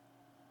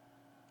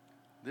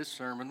This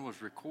sermon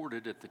was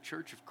recorded at the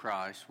Church of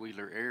Christ,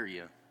 Wheeler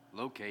area,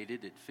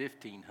 located at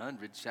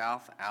 1500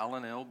 South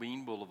Allen L.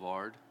 Bean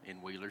Boulevard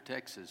in Wheeler,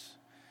 Texas.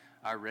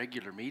 Our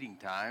regular meeting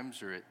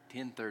times are at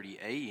 10:30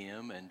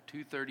 a.m. and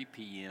 2:30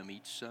 p.m.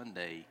 each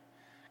Sunday.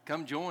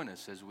 Come join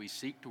us as we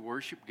seek to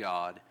worship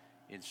God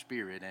in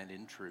spirit and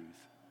in truth.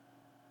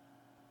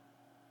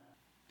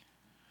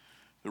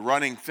 The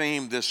running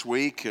theme this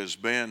week has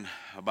been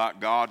about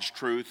God's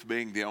truth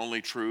being the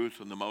only truth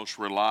and the most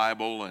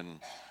reliable, and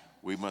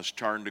we must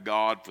turn to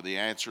God for the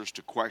answers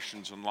to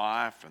questions in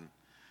life and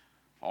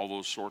all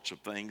those sorts of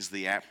things,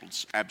 the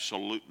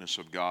absoluteness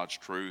of God's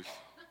truth.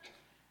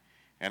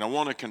 And I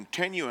want to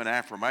continue an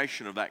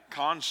affirmation of that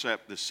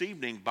concept this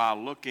evening by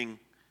looking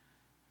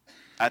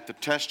at the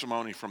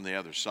testimony from the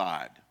other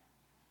side.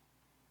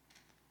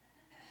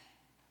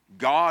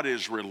 God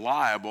is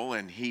reliable,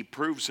 and He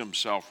proves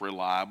Himself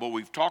reliable.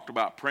 We've talked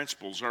about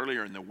principles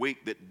earlier in the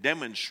week that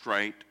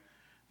demonstrate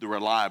the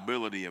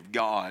reliability of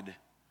God.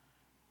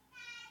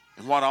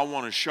 And what I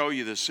want to show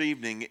you this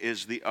evening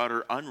is the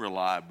utter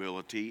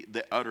unreliability,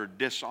 the utter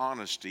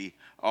dishonesty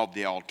of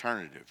the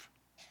alternative.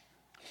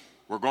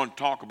 We're going to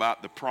talk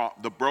about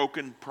the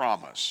broken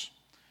promise.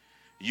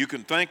 You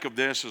can think of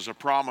this as a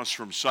promise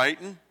from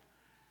Satan,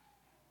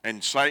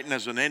 and Satan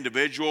as an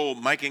individual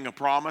making a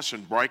promise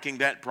and breaking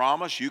that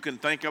promise. You can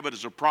think of it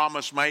as a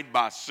promise made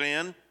by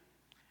sin,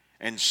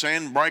 and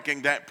sin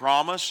breaking that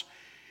promise.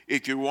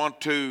 If you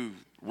want to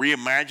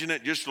reimagine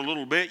it just a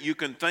little bit, you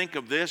can think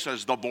of this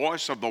as the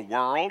voice of the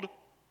world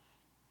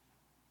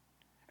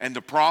and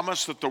the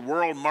promise that the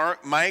world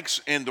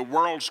makes in the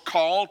world's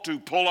call to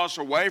pull us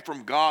away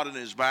from God and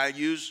His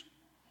values.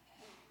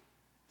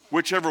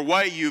 Whichever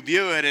way you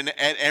view it, and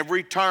at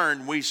every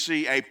turn we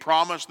see a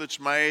promise that's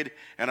made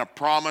and a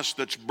promise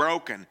that's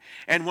broken.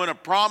 And when a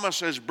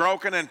promise is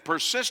broken and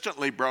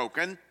persistently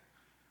broken,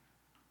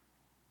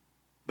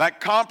 that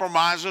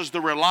compromises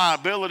the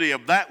reliability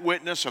of that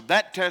witness, of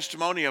that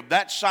testimony, of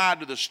that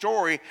side of the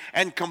story,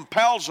 and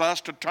compels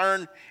us to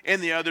turn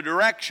in the other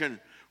direction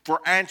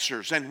for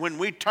answers. And when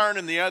we turn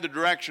in the other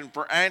direction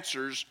for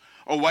answers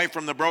away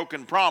from the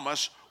broken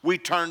promise, we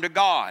turn to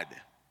God.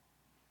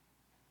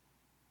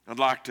 I'd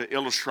like to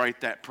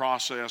illustrate that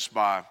process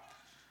by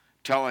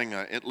telling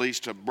at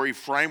least a brief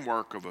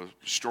framework of a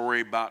story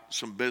about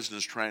some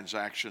business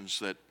transactions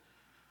that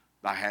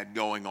I had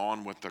going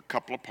on with a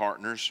couple of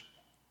partners.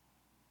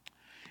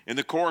 In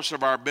the course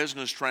of our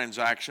business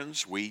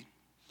transactions, we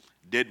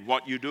did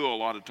what you do a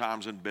lot of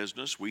times in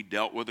business. We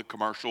dealt with a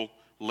commercial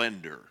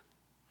lender.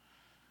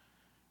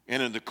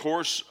 And in the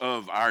course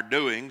of our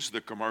doings,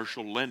 the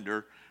commercial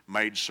lender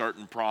made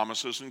certain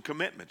promises and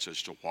commitments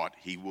as to what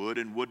he would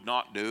and would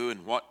not do,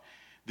 and what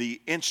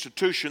the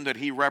institution that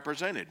he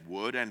represented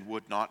would and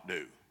would not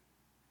do.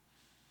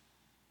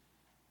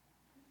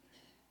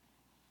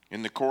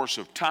 In the course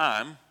of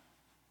time,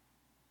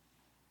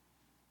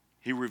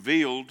 he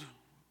revealed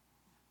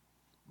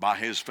by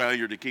his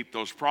failure to keep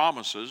those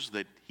promises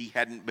that he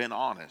hadn't been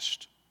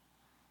honest.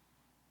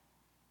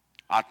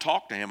 I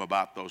talked to him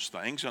about those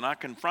things, and I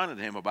confronted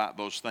him about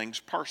those things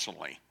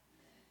personally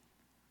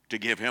to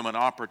give him an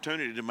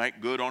opportunity to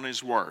make good on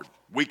his word.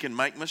 We can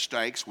make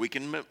mistakes. We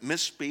can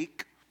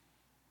misspeak.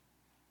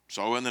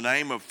 So in the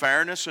name of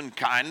fairness and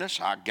kindness,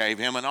 I gave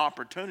him an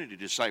opportunity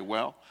to say,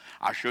 well,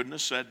 I shouldn't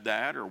have said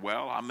that, or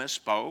well, I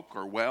misspoke,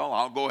 or well,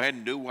 I'll go ahead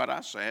and do what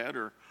I said,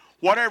 or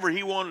whatever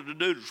he wanted to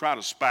do to try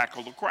to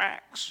spackle the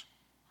cracks.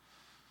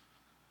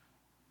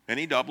 And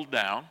he doubled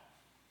down.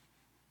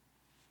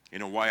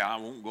 In a way, I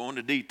won't go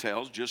into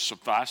details, just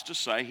suffice to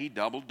say he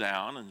doubled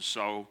down. And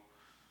so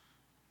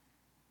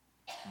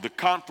the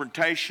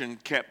confrontation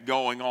kept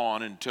going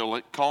on until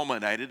it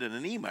culminated in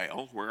an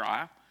email where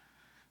I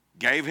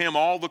gave him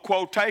all the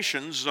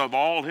quotations of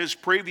all his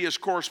previous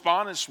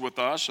correspondence with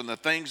us and the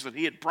things that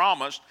he had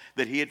promised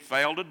that he had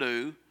failed to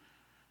do.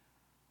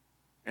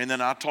 And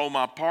then I told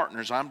my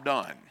partners, I'm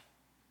done.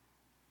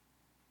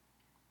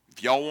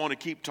 If y'all want to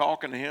keep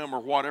talking to him or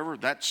whatever,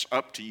 that's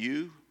up to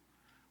you.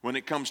 When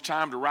it comes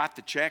time to write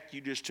the check, you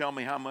just tell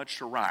me how much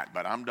to write,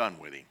 but I'm done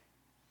with him.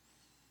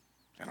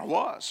 And I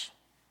was.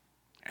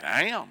 And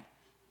I am.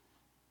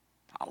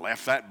 I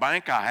left that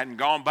bank. I hadn't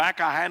gone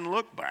back. I hadn't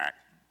looked back.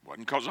 It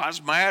wasn't because I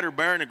was mad or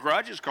bearing a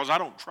grudge. It's because I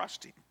don't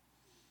trust him.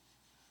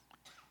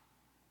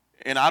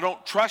 And I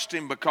don't trust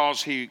him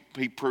because he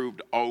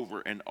proved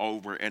over and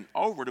over and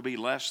over to be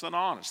less than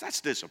honest.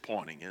 That's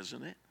disappointing,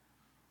 isn't it?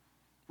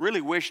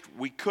 Really wished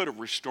we could have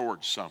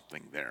restored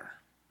something there.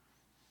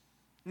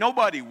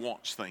 Nobody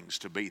wants things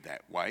to be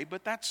that way,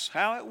 but that's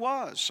how it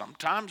was.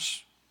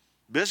 Sometimes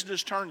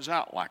business turns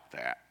out like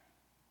that.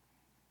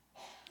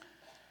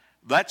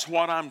 That's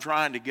what I'm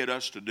trying to get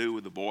us to do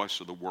with the voice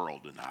of the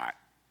world tonight.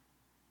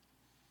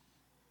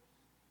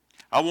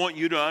 I want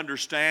you to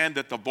understand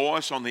that the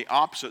voice on the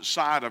opposite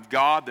side of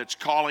God that's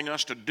calling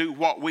us to do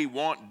what we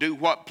want, do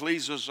what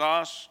pleases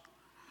us,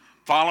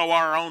 follow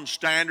our own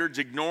standards,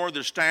 ignore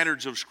the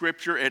standards of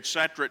Scripture,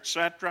 etc.,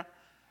 etc.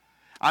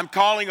 I'm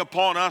calling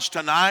upon us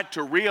tonight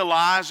to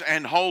realize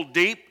and hold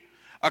deep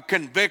a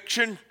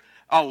conviction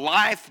a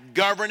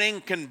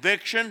life-governing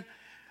conviction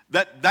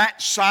that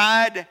that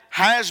side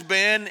has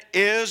been,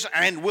 is,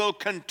 and will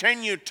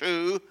continue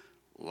to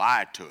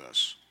lie to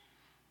us.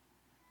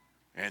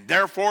 And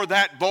therefore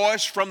that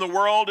voice from the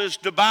world is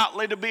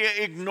devoutly to be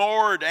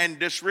ignored and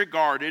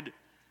disregarded.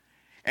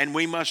 And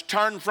we must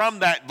turn from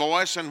that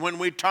voice, and when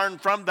we turn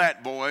from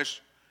that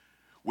voice,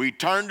 we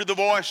turn to the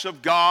voice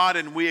of God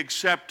and we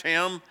accept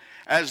Him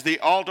as the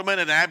ultimate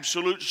and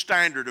absolute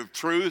standard of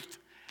truth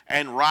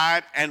and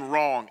right and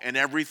wrong. And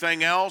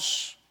everything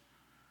else,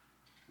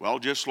 well,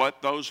 just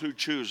let those who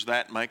choose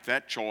that make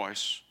that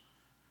choice.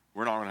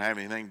 We're not going to have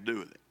anything to do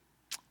with it.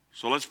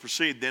 So let's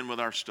proceed then with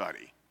our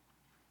study.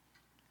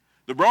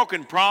 The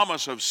broken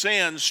promise of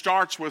sin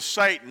starts with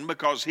Satan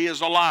because he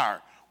is a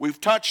liar. We've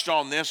touched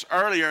on this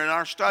earlier in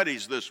our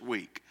studies this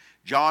week.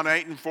 John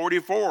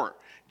 8:44.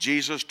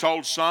 Jesus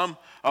told some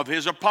of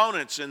his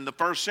opponents in the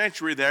first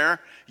century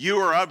there, "You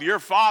are of your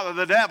father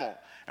the devil,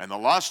 and the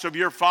lust of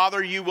your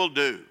father you will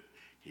do.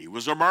 He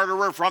was a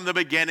murderer from the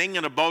beginning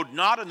and abode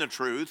not in the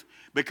truth,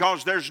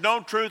 because there's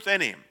no truth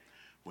in him.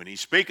 When he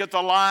speaketh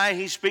a lie,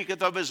 he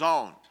speaketh of his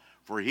own,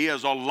 for he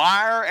is a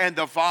liar and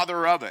the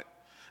father of it."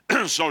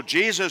 So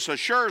Jesus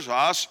assures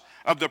us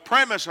of the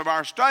premise of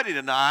our study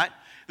tonight,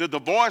 that the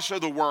voice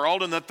of the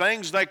world and the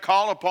things they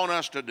call upon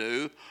us to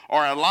do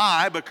are a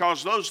lie,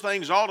 because those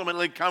things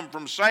ultimately come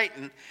from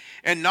Satan.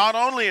 And not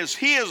only is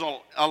he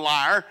a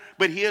liar,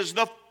 but he is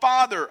the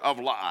father of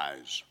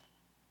lies.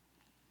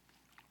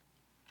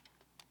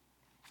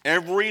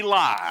 Every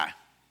lie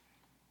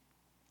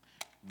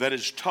that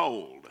is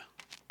told,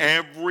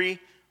 every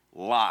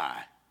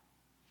lie,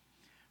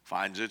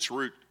 finds its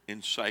root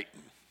in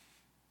Satan.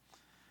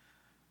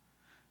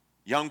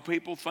 Young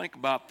people, think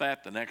about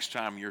that the next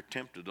time you're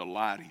tempted to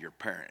lie to your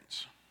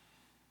parents.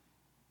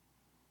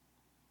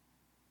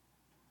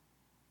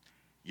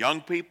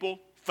 Young people,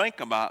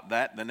 think about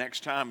that the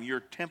next time you're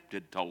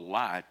tempted to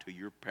lie to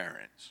your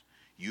parents.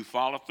 You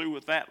follow through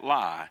with that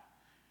lie,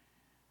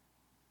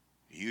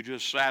 you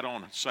just sat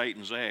on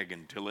Satan's egg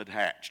until it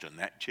hatched, and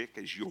that chick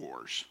is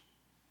yours,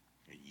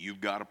 and you've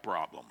got a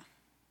problem.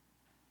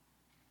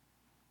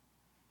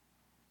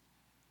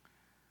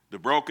 The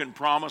broken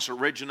promise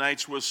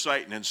originates with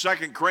Satan. In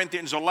 2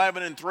 Corinthians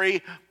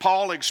 11:3,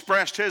 Paul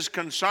expressed his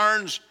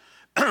concerns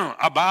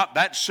about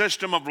that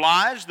system of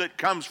lies that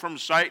comes from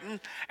Satan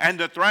and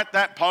the threat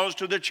that posed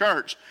to the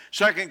church.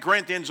 2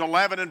 Corinthians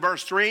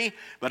 11:3,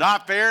 "But I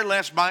fear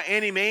lest by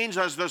any means,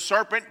 as the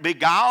serpent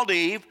beguiled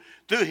Eve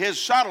through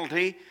his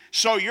subtlety,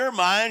 so your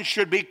mind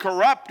should be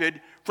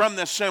corrupted from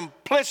the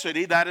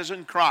simplicity that is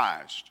in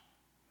Christ."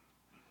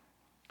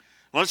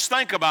 Let's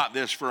think about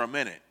this for a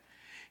minute.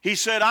 He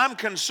said, I'm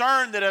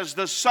concerned that as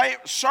the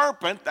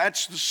serpent,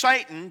 that's the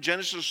Satan,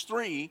 Genesis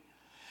 3,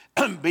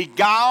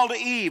 beguiled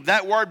Eve.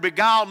 That word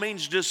beguiled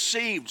means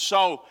deceived.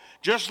 So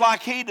just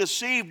like he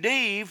deceived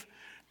Eve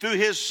through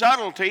his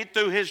subtlety,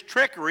 through his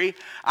trickery,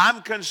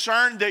 I'm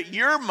concerned that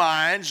your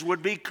minds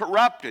would be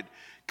corrupted.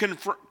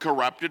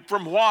 Corrupted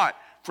from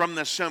what? From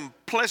the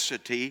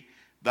simplicity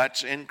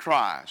that's in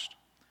Christ.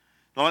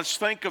 Now let's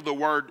think of the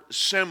word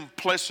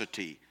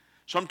simplicity.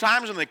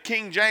 Sometimes in the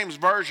King James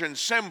Version,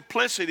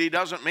 simplicity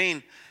doesn't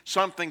mean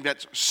something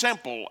that's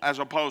simple as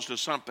opposed to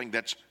something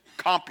that's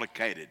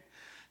complicated.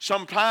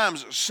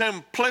 Sometimes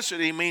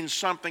simplicity means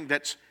something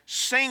that's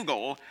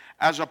single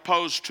as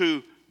opposed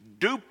to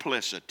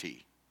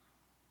duplicity.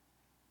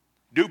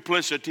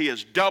 Duplicity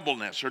is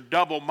doubleness or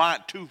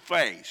double-minded,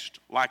 two-faced,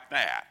 like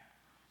that.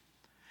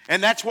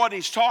 And that's what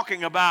he's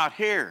talking about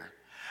here.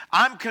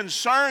 I'm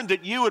concerned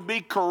that you would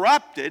be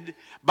corrupted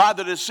by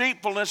the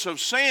deceitfulness of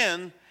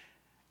sin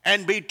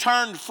and be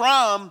turned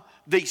from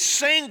the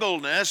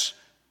singleness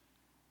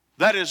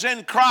that is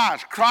in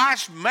Christ.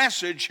 Christ's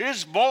message,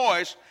 his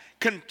voice,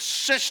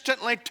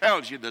 consistently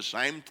tells you the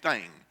same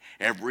thing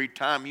every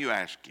time you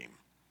ask him.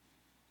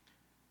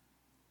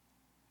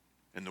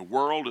 And the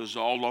world is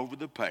all over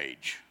the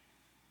page,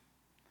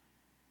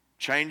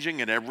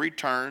 changing at every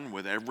turn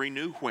with every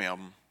new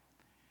whim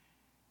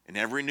and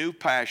every new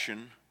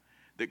passion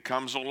that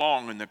comes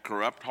along in the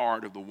corrupt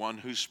heart of the one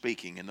who's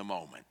speaking in the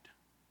moment.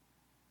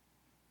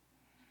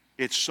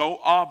 It's so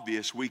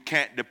obvious we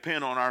can't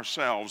depend on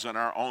ourselves and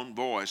our own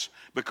voice,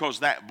 because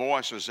that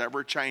voice is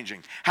ever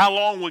changing. How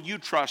long will you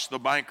trust the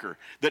banker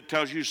that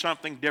tells you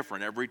something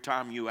different every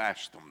time you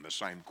ask them the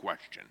same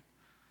question?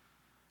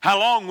 How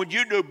long would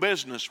you do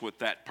business with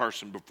that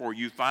person before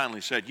you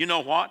finally said, you know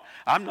what,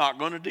 I'm not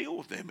going to deal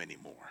with them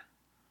anymore?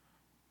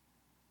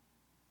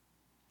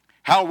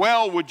 How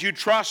well would you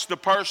trust the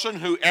person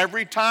who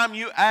every time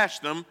you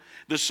ask them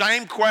the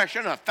same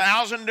question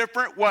 1,000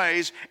 different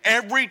ways,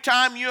 every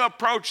time you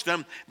approach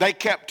them, they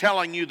kept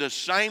telling you the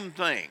same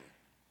thing?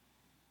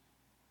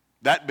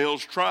 That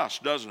builds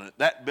trust, doesn't it?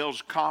 That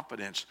builds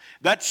confidence.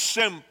 That's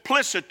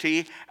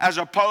simplicity as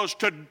opposed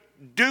to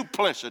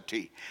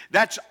duplicity.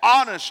 That's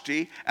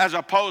honesty as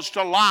opposed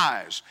to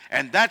lies.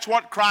 And that's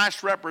what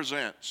Christ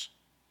represents.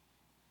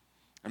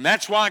 And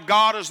that's why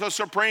God is the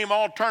supreme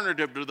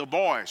alternative to the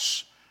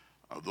voice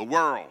of the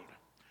world.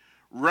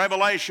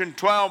 Revelation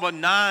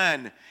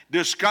 12:9,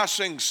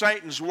 discussing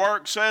Satan's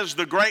work, says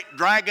the great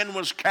dragon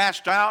was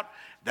cast out,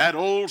 that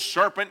old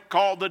serpent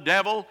called the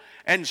devil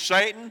and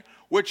Satan,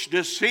 which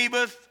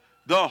deceiveth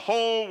the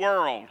whole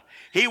world.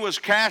 He was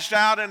cast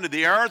out into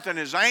the earth, and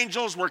his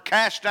angels were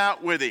cast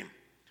out with him.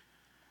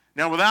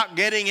 Now, without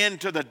getting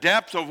into the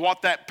depth of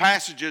what that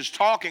passage is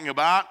talking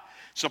about,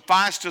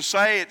 suffice to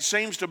say it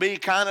seems to be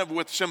kind of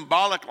with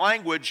symbolic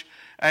language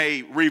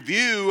a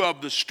review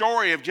of the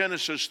story of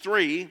Genesis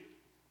 3.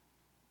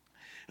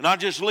 And I'll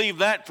just leave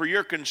that for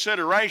your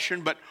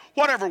consideration, but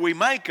whatever we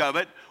make of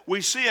it,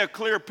 we see a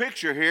clear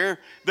picture here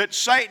that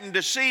Satan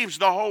deceives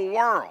the whole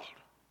world.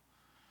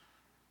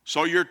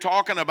 So you're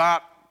talking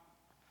about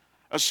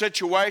a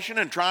situation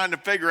and trying to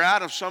figure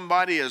out if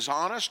somebody is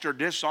honest or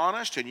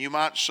dishonest, and you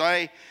might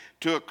say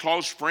to a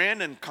close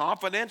friend in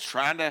confidence,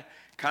 trying to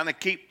kind of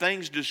keep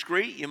things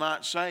discreet, you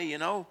might say, you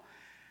know,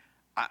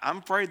 I'm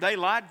afraid they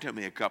lied to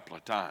me a couple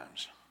of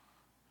times.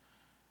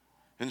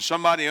 And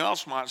somebody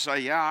else might say,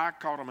 yeah, I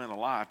caught them in a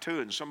lie too.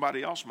 And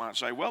somebody else might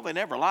say, well, they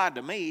never lied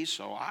to me,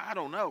 so I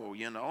don't know,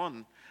 you know.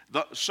 And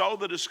so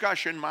the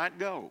discussion might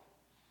go.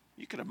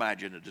 You can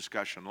imagine a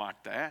discussion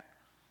like that.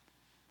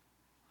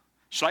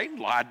 Satan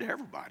lied to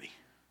everybody.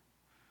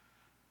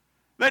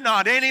 There's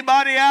not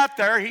anybody out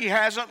there he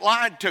hasn't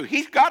lied to.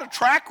 He's got a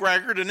track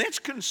record, and it's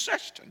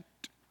consistent.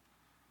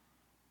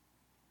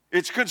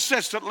 It's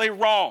consistently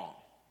wrong.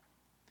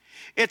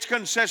 It's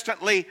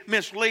consistently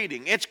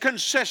misleading. It's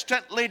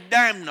consistently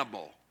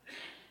damnable.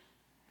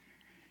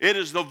 It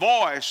is the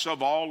voice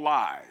of all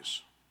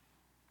lies.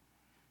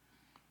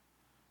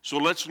 So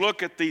let's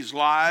look at these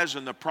lies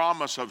and the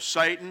promise of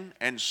Satan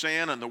and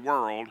sin and the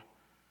world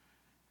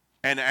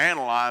and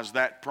analyze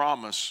that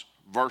promise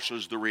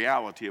versus the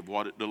reality of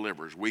what it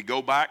delivers. We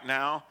go back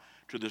now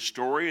to the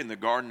story in the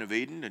Garden of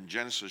Eden in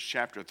Genesis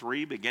chapter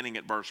 3, beginning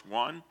at verse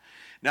 1.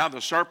 Now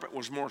the serpent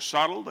was more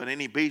subtle than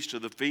any beast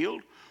of the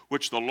field,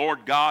 which the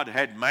Lord God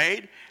had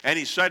made. And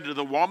he said to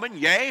the woman,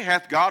 Yea,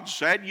 hath God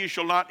said, Ye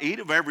shall not eat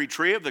of every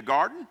tree of the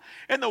garden?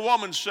 And the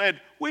woman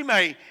said, We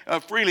may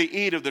freely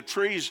eat of the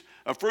trees,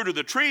 fruit of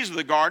the trees of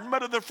the garden,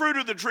 but of the fruit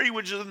of the tree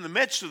which is in the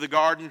midst of the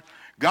garden,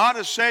 God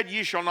has said,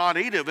 Ye shall not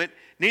eat of it,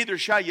 neither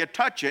shall ye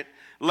touch it,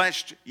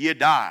 lest ye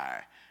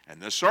die.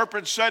 And the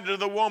serpent said to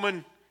the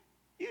woman,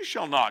 You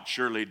shall not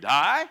surely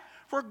die.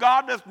 For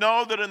God doth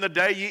know that in the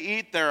day ye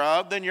eat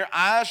thereof, then your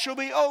eyes shall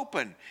be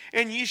opened,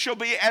 and ye shall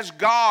be as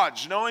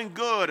gods, knowing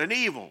good and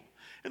evil.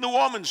 And the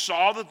woman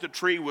saw that the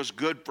tree was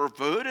good for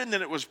food, and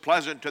that it was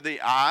pleasant to the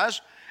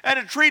eyes, and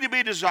a tree to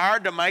be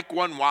desired to make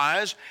one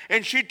wise.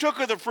 And she took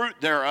of the fruit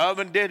thereof,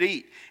 and did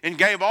eat, and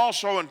gave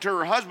also unto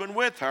her husband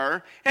with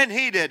her, and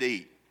he did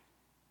eat.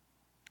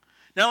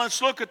 Now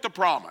let's look at the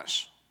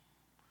promise.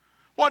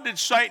 What did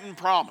Satan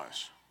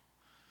promise?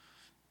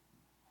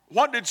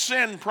 What did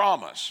sin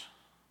promise?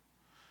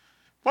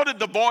 What did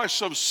the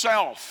voice of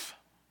self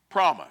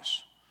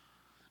promise?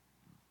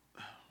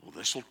 Well,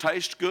 this will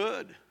taste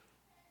good.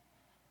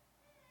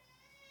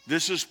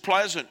 This is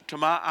pleasant to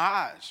my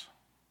eyes.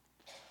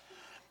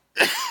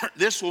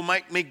 This will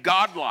make me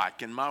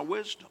godlike in my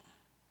wisdom.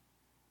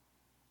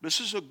 This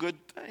is a good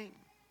thing.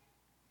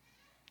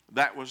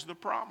 That was the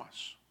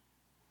promise.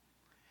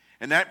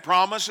 And that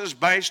promise is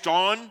based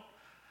on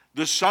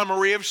the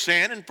summary of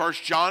sin in 1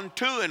 John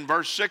 2 and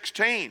verse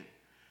 16.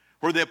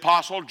 Where the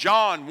Apostle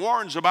John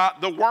warns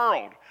about the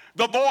world,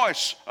 the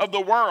voice of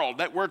the world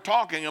that we're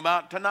talking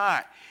about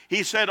tonight.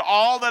 He said,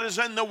 all that is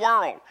in the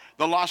world,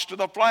 the lust of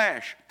the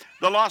flesh,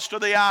 the lust of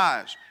the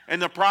eyes,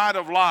 and the pride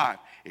of life,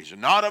 is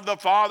not of the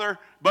Father,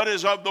 but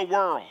is of the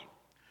world.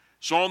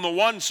 So on the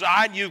one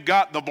side, you've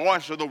got the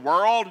voice of the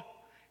world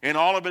in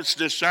all of its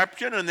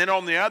deception, and then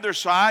on the other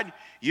side,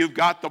 you've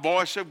got the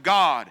voice of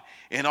God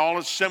in all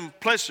its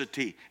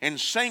simplicity and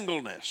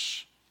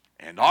singleness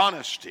and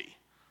honesty.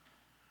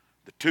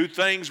 The two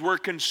things we're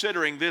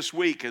considering this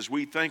week as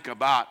we think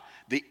about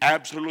the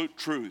absolute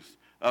truth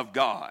of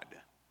God.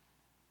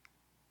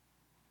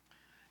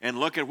 And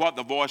look at what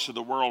the voice of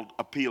the world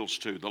appeals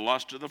to. The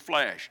lust of the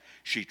flesh.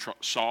 She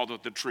saw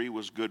that the tree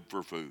was good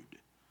for food.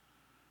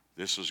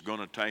 This is going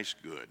to taste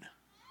good.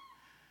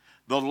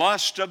 The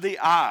lust of the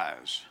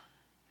eyes.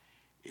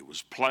 It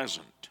was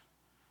pleasant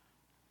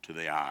to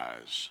the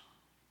eyes.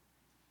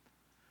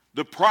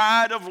 The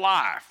pride of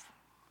life.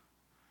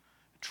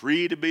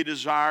 Tree to be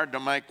desired to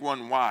make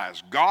one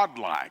wise,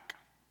 godlike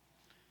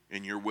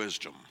in your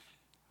wisdom.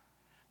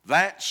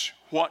 That's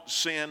what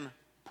sin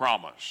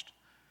promised.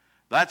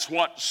 That's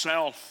what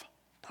self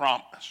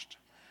promised.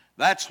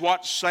 That's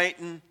what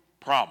Satan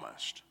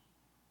promised.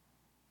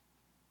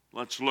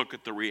 Let's look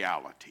at the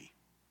reality.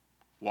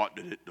 What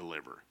did it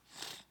deliver?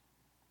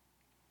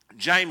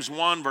 James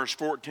 1 verse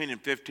 14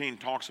 and 15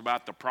 talks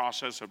about the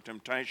process of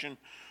temptation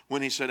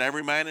when he said,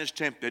 Every man is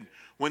tempted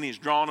when he's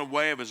drawn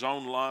away of his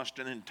own lust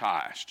and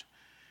enticed.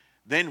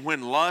 Then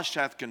when lust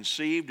hath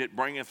conceived, it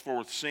bringeth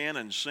forth sin,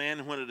 and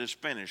sin, when it is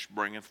finished,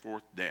 bringeth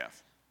forth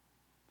death.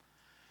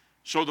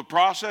 So the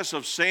process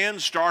of sin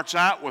starts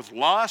out with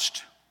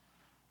lust,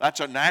 That's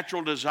a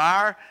natural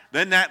desire.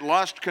 Then that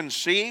lust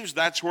conceives.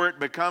 That's where it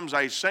becomes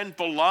a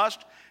sinful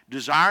lust,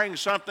 desiring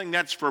something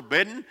that's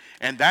forbidden.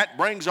 And that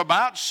brings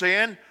about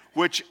sin,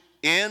 which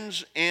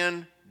ends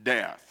in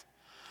death.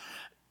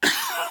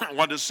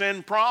 What does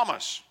sin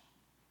promise?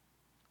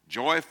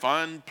 Joy,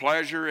 fun,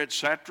 pleasure,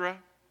 etc.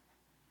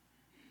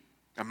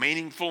 A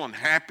meaningful and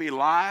happy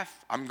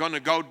life. I'm going to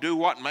go do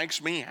what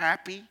makes me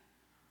happy.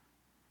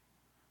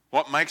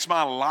 What makes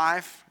my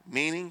life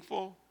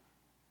meaningful?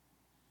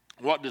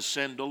 What does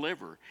sin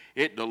deliver?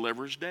 It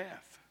delivers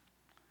death.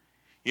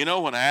 You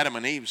know, when Adam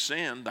and Eve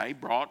sinned, they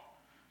brought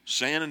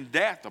sin and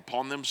death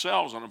upon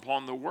themselves and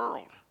upon the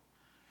world.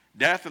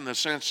 Death in the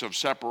sense of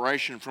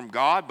separation from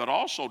God, but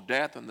also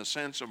death in the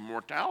sense of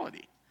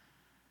mortality.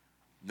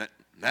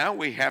 Now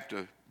we have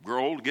to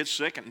grow old, get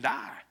sick, and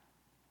die.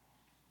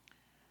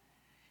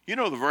 You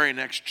know, the very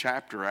next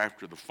chapter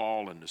after the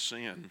fall into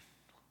sin,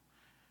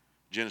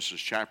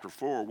 Genesis chapter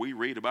 4, we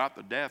read about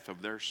the death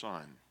of their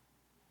son.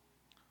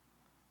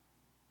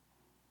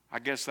 I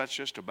guess that's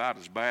just about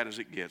as bad as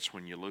it gets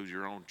when you lose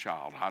your own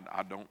child.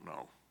 I don't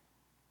know.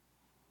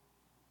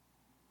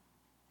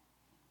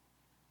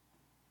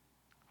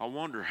 I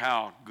wonder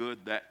how good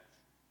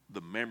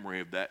the memory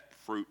of that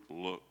fruit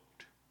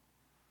looked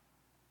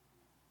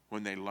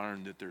when they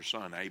learned that their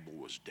son Abel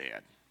was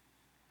dead.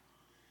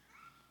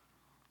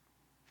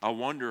 I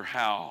wonder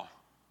how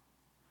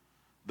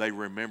they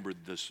remembered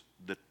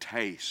the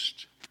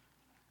taste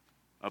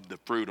of the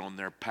fruit on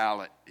their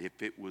palate,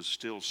 if it was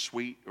still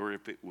sweet or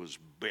if it was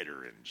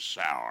bitter and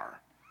sour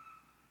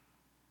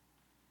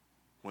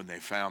when they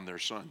found their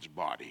son's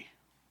body.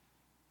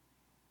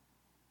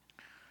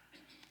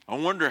 I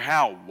wonder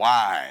how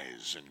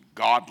wise and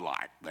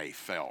godlike they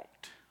felt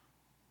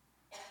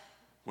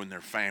when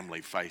their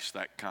family faced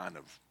that kind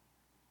of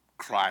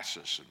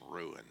crisis and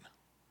ruin.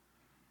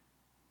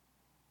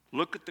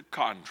 Look at the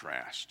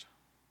contrast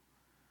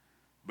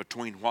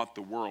between what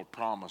the world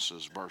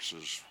promises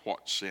versus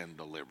what sin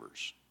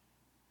delivers.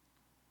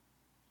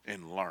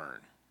 And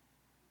learn.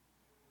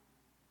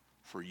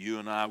 For you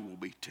and I will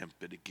be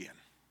tempted again.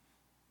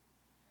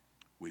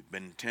 We've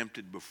been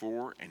tempted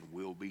before and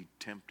will be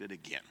tempted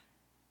again.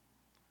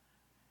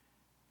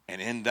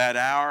 And in that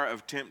hour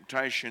of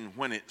temptation,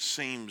 when it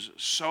seems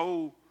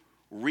so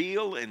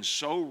real and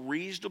so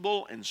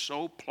reasonable and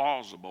so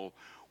plausible,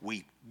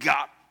 we've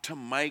got to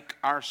make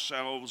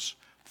ourselves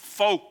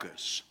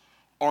focus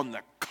on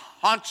the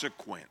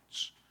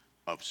consequence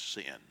of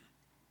sin.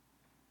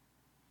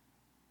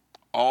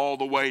 All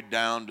the way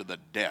down to the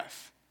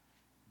death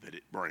that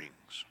it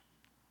brings.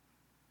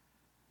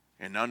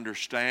 And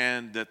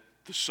understand that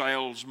the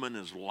salesman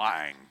is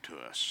lying to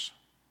us.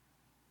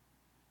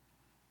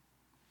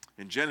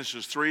 In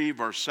Genesis 3,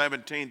 verse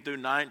 17 through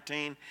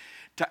 19,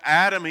 to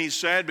Adam he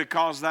said,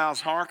 because thou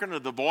hast hearkened to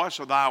the voice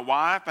of thy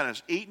wife, and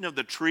hast eaten of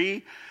the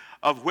tree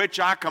of which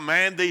I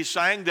command thee,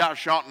 saying, thou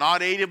shalt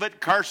not eat of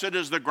it, cursed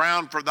is the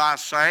ground for thy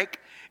sake.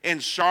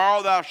 In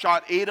sorrow thou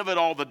shalt eat of it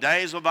all the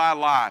days of thy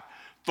life.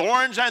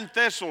 Thorns and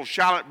thistles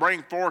shall it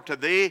bring forth to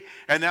thee,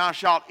 and thou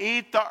shalt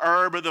eat the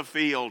herb of the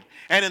field.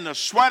 And in the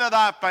sweat of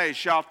thy face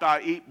shalt thou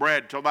eat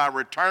bread till thou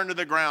return to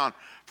the ground.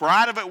 For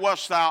out of it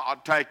wast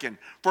thou taken.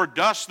 For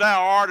dust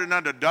thou art, and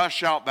unto dust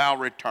shalt thou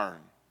return.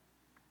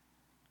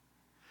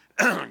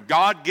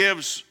 God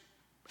gives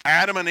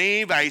Adam and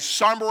Eve a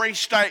summary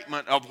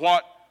statement of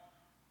what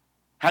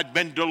had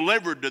been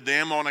delivered to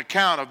them on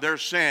account of their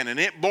sin. And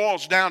it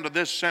boils down to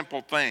this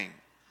simple thing.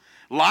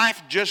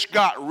 Life just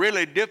got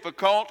really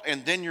difficult,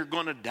 and then you're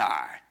going to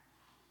die.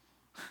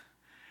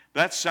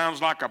 That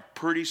sounds like a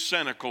pretty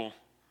cynical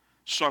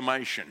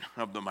summation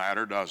of the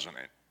matter, doesn't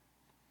it?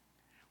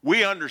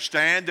 We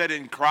understand that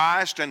in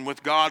Christ and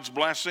with God's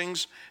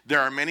blessings, there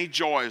are many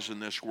joys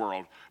in this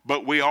world.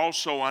 But we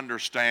also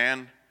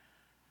understand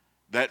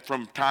that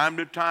from time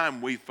to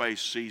time we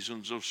face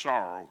seasons of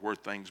sorrow where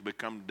things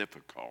become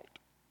difficult.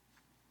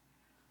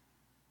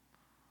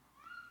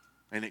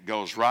 And it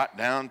goes right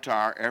down to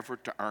our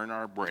effort to earn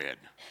our bread.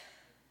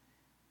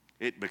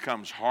 It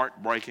becomes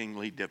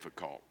heartbreakingly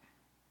difficult.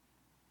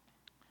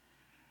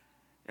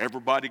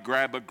 Everybody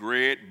grab a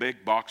great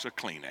big box of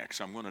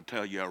Kleenex. I'm going to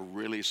tell you a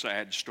really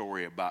sad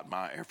story about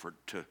my effort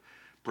to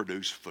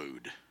produce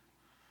food.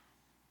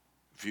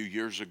 A few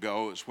years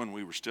ago, it's when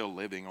we were still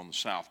living on the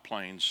South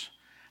Plains,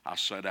 I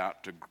set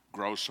out to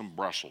grow some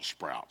Brussels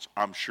sprouts.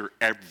 I'm sure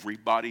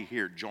everybody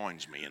here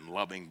joins me in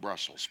loving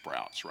Brussels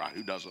sprouts, right?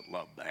 Who doesn't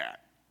love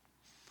that?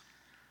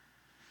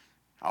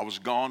 I was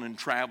gone and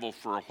traveled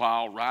for a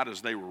while right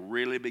as they were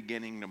really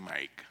beginning to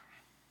make.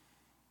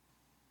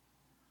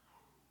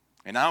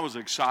 And I was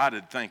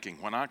excited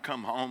thinking, when I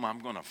come home, I'm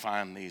going to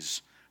find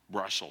these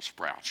Brussels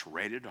sprouts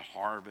ready to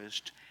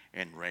harvest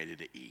and ready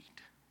to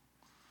eat.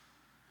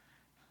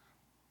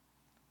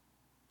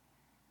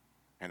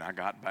 And I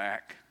got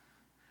back,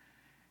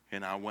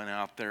 and I went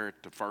out there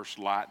at the first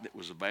light that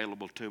was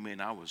available to me,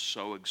 and I was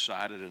so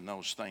excited, and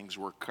those things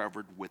were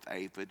covered with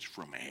aphids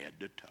from head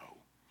to toe.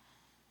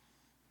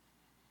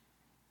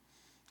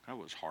 I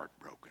was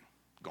heartbroken.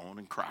 Go on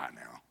and cry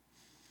now.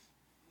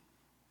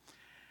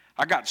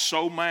 I got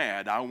so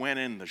mad, I went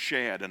in the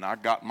shed and I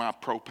got my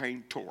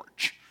propane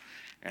torch.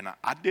 And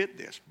I did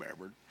this,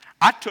 Beverly.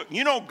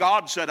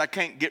 God said I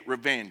can't get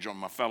revenge on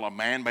my fellow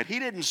man, but he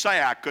didn't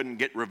say I couldn't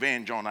get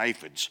revenge on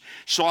aphids.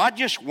 So I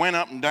just went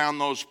up and down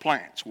those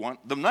plants.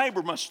 The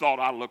neighbor must have thought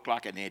I looked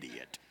like an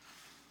idiot,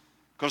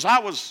 because I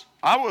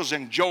was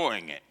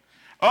enjoying it.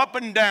 Up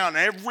and down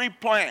every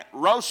plant,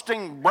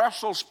 roasting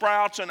Brussels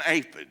sprouts and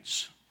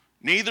aphids.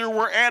 Neither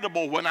were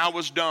edible when I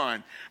was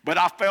done, but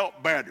I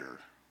felt better.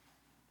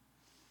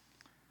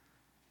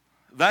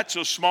 That's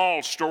a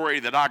small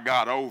story that I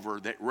got over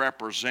that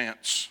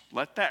represents.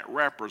 Let that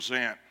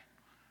represent.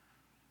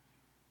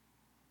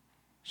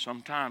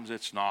 Sometimes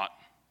it's not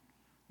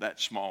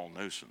that small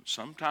nuisance.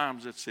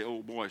 Sometimes it's the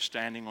old boy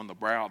standing on the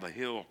brow of the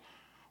hill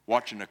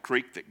watching a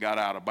creek that got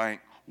out of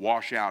bank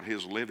wash out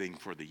his living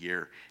for the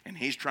year, and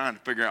he's trying to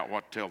figure out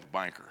what to tell the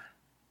banker.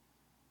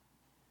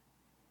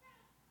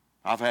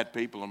 I've had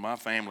people in my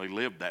family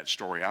live that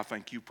story. I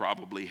think you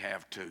probably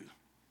have too.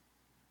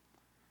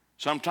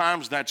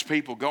 Sometimes that's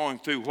people going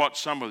through what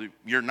some of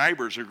your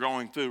neighbors are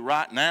going through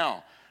right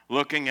now,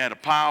 looking at a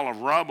pile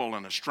of rubble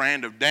and a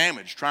strand of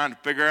damage, trying to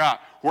figure out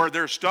where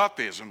their stuff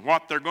is and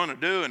what they're going to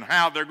do and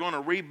how they're going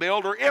to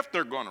rebuild, or if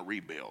they're going to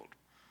rebuild.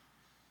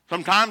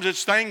 Sometimes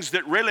it's things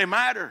that really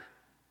matter.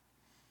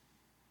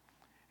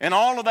 And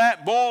all of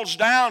that boils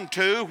down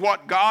to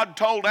what God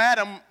told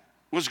Adam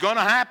was going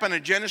to happen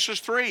in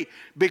Genesis 3.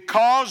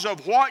 Because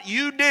of what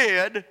you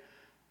did,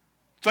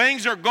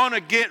 things are going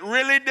to get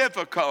really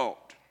difficult.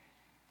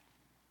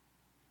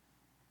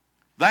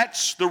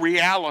 That's the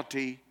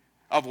reality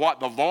of what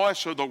the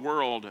voice of the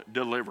world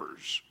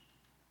delivers.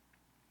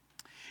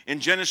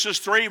 In Genesis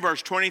 3,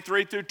 verse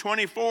 23 through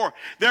 24,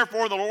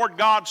 therefore the Lord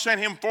God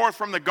sent him forth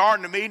from the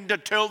Garden of Eden to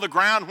till the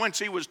ground whence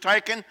he was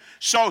taken.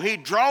 So he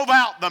drove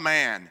out the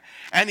man,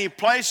 and he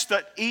placed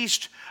at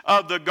east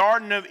of the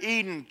Garden of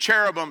Eden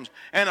cherubims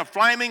and a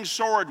flaming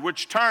sword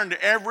which turned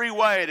every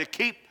way to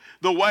keep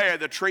the way of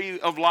the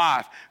tree of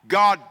life.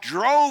 God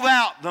drove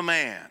out the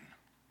man.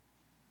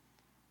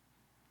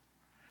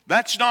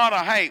 That's not a,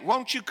 hey,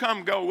 won't you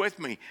come go with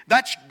me?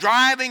 That's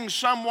driving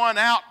someone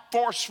out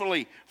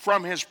forcefully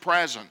from his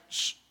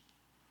presence.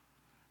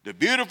 The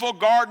beautiful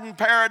garden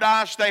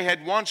paradise they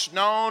had once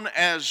known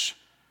as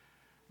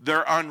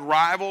their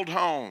unrivaled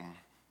home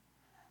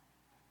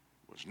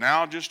was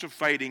now just a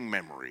fading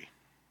memory.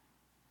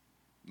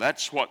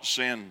 That's what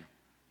sin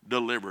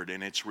delivered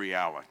in its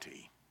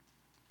reality.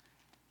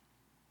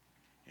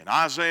 In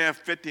Isaiah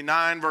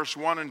 59, verse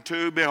 1 and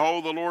 2,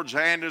 behold, the Lord's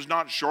hand is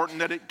not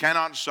shortened that it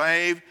cannot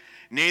save,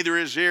 neither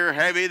his ear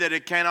heavy that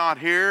it cannot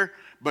hear,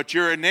 but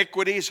your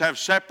iniquities have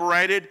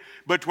separated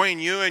between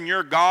you and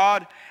your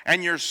God,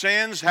 and your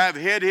sins have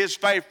hid his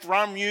face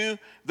from you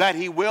that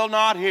he will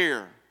not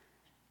hear.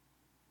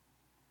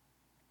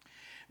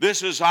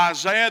 This is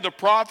Isaiah the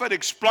prophet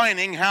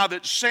explaining how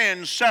that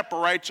sin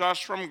separates us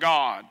from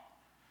God.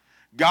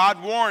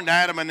 God warned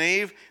Adam and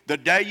Eve, the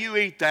day you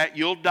eat that,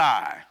 you'll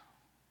die.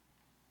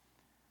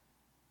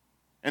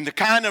 And the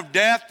kind of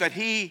death that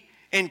he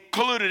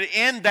included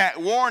in that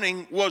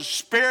warning was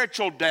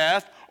spiritual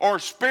death or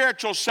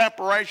spiritual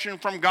separation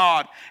from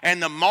God.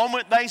 And the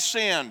moment they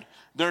sinned,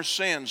 their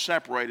sin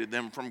separated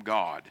them from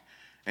God.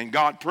 And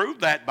God proved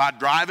that by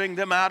driving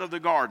them out of the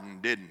garden,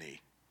 didn't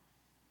he?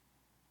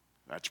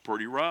 That's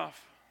pretty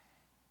rough.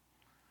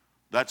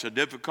 That's a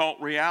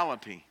difficult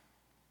reality.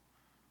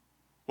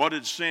 What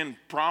did sin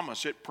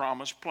promise? It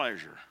promised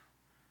pleasure.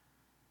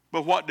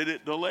 But what did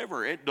it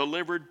deliver? It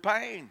delivered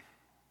pain.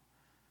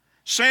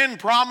 Sin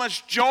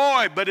promised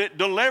joy, but it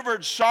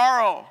delivered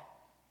sorrow.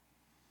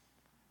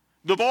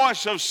 The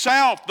voice of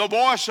self, the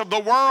voice of the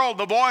world,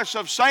 the voice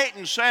of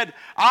Satan said,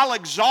 I'll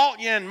exalt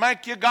you and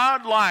make you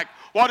godlike.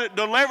 What it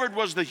delivered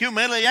was the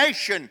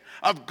humiliation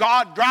of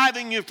God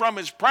driving you from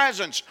his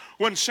presence.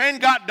 When sin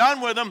got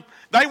done with them,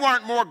 they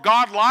weren't more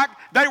godlike.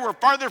 They were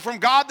further from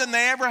God than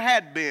they ever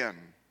had been.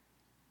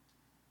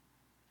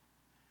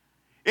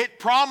 It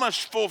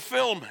promised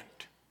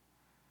fulfillment,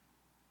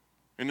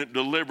 and it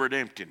delivered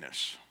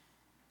emptiness.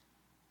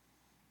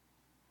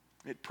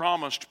 It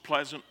promised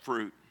pleasant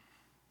fruit,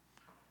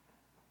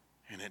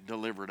 and it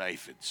delivered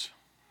aphids.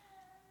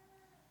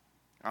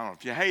 I don't know,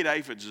 if you hate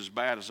aphids as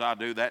bad as I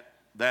do,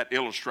 that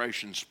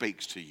illustration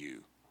speaks to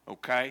you,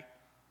 okay?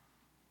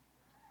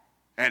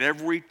 At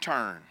every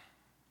turn,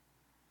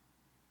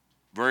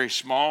 very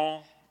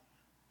small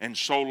and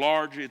so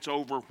large it's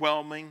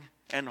overwhelming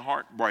and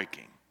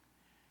heartbreaking,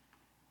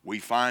 we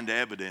find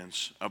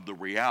evidence of the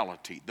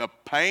reality, the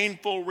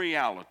painful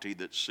reality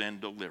that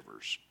sin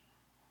delivers.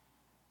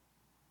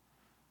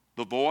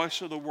 The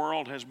voice of the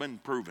world has been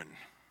proven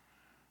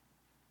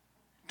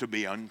to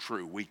be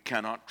untrue. We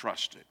cannot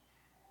trust it.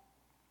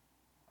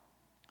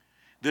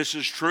 This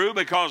is true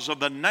because of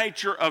the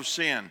nature of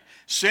sin.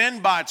 Sin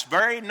by its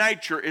very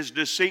nature is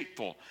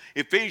deceitful.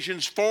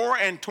 Ephesians 4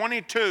 and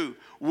 22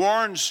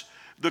 warns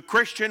the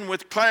Christian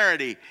with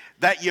clarity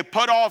that you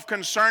put off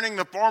concerning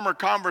the former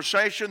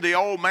conversation the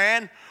old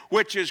man,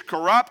 which is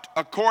corrupt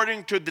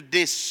according to the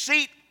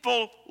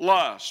deceitful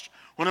lust.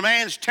 When a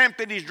man's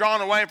tempted, he's drawn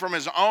away from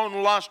his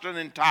own lust and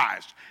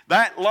enticed.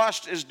 That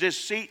lust is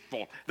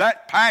deceitful.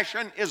 That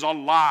passion is a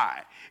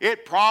lie.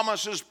 It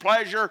promises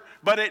pleasure,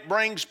 but it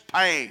brings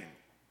pain.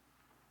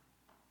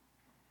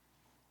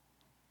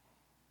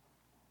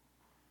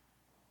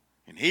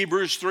 In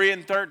Hebrews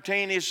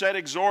 3:13, he said,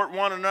 exhort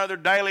one another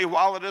daily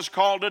while it is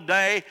called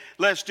today,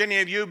 lest any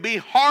of you be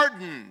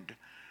hardened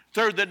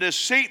through the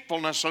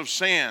deceitfulness of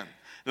sin.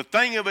 The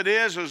thing of it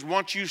is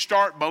once you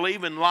start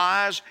believing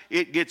lies,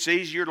 it gets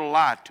easier to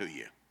lie to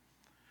you.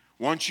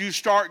 Once you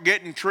start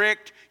getting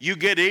tricked, you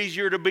get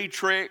easier to be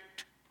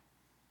tricked.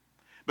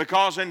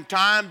 Because in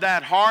time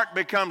that heart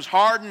becomes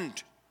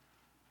hardened.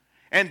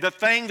 And the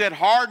thing that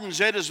hardens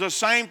it is the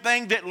same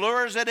thing that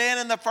lures it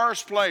in the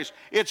first place.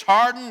 It's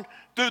hardened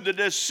through the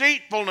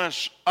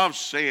deceitfulness of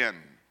sin.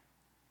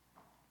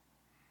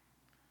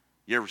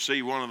 You ever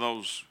see one of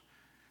those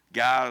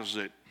guys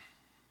that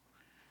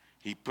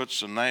he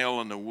puts a nail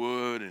in the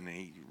wood and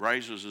he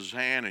raises his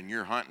hand and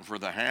you're hunting for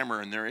the hammer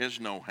and there is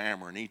no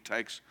hammer, and he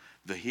takes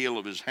the heel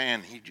of his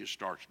hand, he just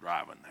starts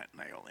driving that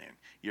nail in.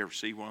 You ever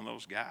see one of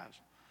those guys?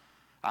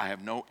 I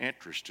have no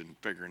interest in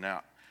figuring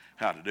out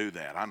how to do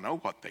that. I know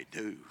what they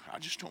do. I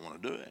just don't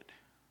want to do it.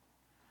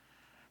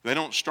 They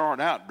don't start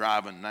out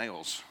driving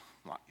nails.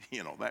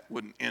 That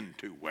wouldn't end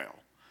too well.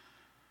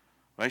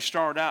 They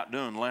start out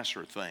doing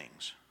lesser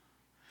things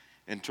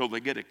until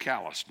they get a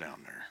callus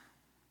down there.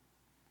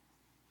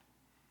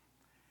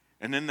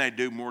 And then they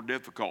do more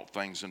difficult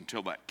things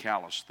until that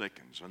callus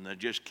thickens. And they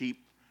just keep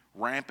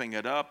ramping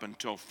it up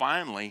until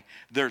finally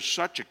there's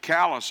such a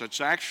callus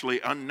that's actually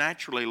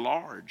unnaturally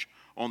large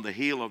on the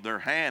heel of their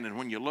hand. And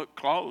when you look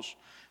close,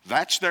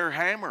 that's their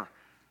hammer.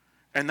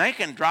 And they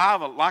can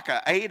drive like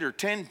an 8 or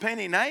 10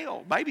 penny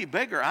nail, maybe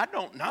bigger, I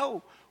don't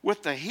know,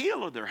 with the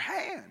heel of their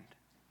hand.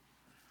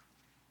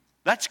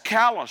 That's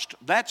calloused.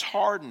 That's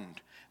hardened.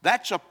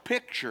 That's a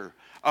picture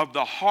of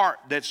the heart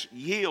that's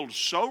yielded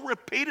so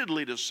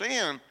repeatedly to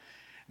sin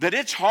that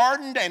it's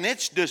hardened and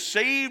it's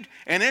deceived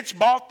and it's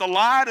bought the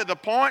lie to the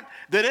point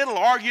that it'll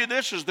argue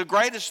this is the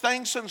greatest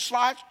thing since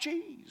sliced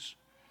cheese.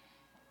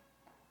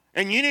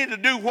 And you need to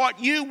do what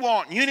you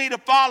want. You need to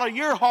follow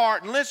your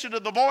heart and listen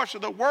to the voice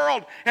of the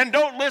world, and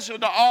don't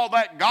listen to all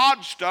that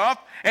God stuff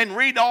and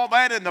read all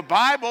that in the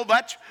Bible.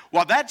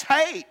 That's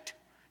hate.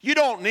 You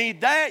don't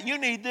need that. You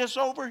need this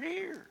over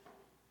here.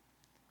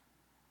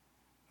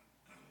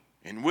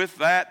 And with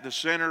that, the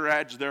sinner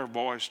adds their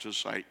voice to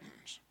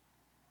Satan's,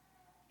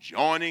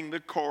 joining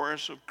the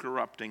chorus of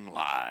corrupting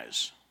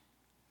lies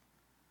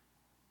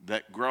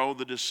that grow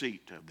the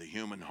deceit of the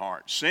human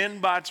heart. Sin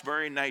by its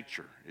very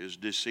nature is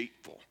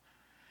deceitful,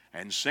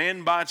 and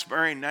sin by its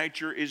very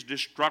nature is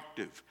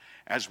destructive,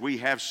 as we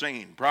have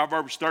seen.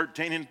 Proverbs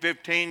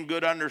 13:15,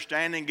 good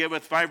understanding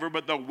giveth favor,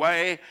 but the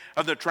way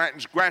of the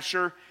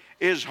transgressor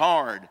is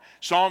hard.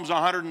 Psalms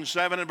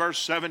 107 and verse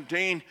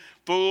 17,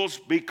 fools,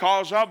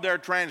 because of their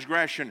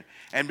transgression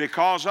and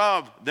because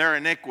of their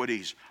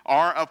iniquities,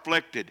 are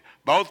afflicted.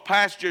 Both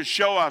passages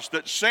show us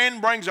that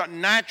sin brings a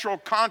natural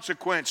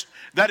consequence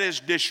that is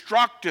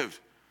destructive.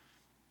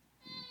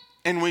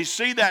 And we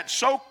see that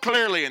so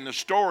clearly in the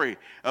story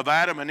of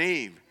Adam and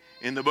Eve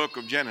in the book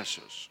of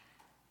Genesis.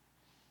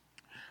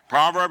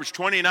 Proverbs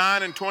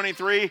 29 and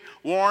 23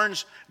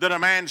 warns that a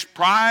man's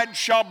pride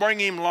shall bring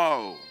him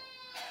low,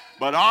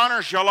 but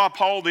honor shall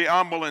uphold the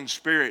humble in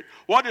spirit.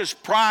 What does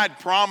pride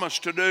promise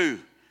to do?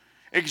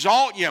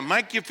 Exalt you,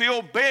 make you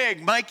feel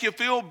big, make you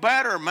feel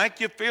better, make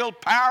you feel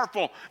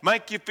powerful,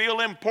 make you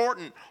feel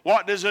important.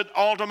 What does it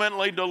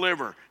ultimately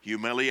deliver?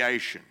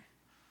 Humiliation.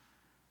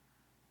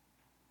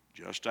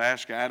 Just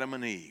ask Adam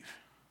and Eve.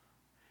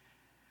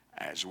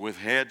 As with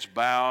heads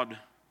bowed,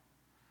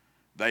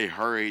 they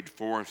hurried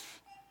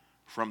forth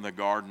from the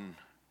garden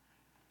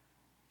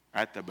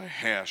at the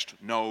behest,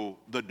 no,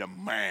 the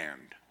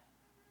demand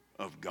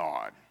of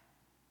God,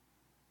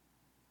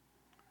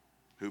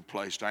 who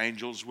placed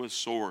angels with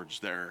swords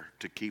there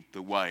to keep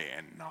the way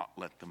and not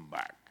let them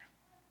back.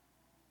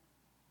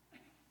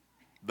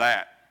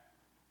 That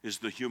is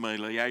the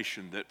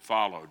humiliation that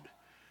followed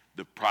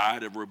the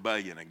pride of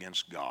rebellion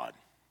against God.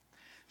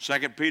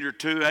 2 Peter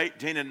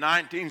 2:18 and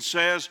 19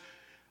 says,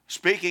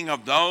 speaking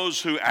of those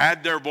who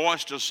add their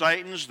voice to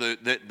Satan's,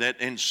 that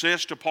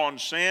insist upon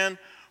sin,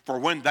 for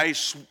when they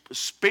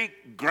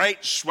speak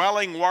great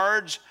swelling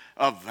words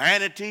of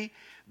vanity,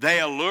 they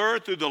allure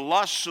through the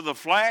lusts of the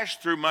flesh,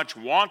 through much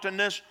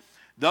wantonness.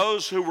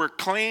 Those who were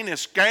clean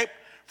escape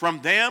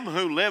from them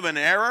who live in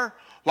error.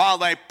 While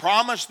they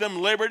promise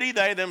them liberty,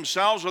 they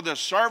themselves are the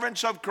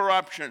servants of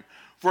corruption.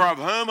 For of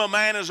whom a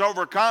man is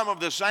overcome, of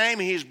the same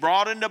he's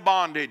brought into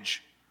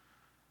bondage.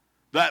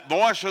 That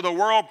voice of the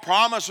world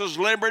promises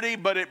liberty,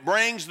 but it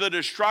brings the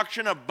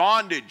destruction of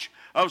bondage,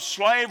 of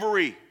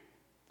slavery,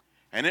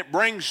 and it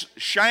brings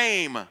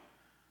shame.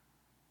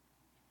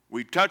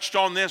 We touched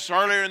on this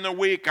earlier in the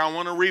week. I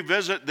want to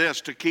revisit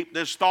this to keep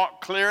this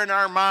thought clear in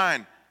our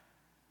mind.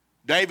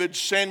 David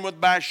sinned with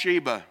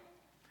Bathsheba.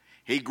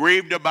 He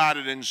grieved about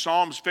it in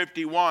Psalms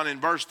 51 in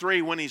verse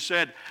 3 when he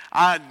said,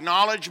 I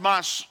acknowledge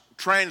my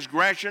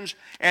transgressions,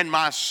 and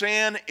my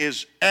sin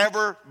is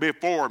ever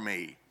before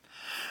me.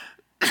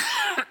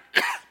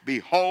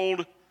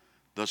 Behold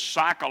the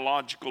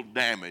psychological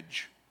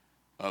damage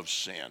of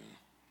sin.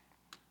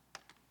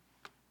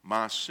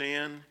 My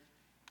sin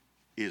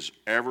is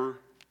ever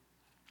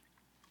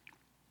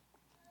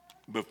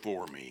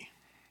before me.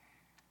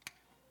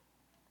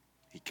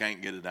 He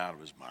can't get it out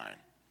of his mind.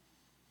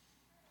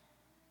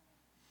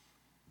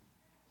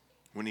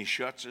 When he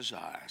shuts his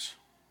eyes,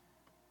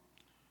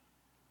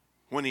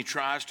 when he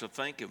tries to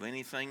think of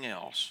anything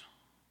else,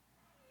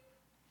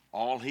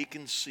 all he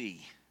can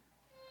see,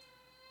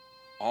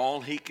 all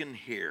he can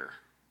hear,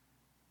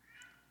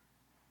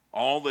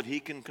 all that he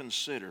can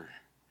consider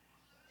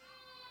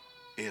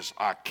is,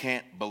 I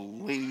can't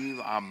believe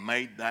I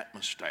made that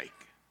mistake.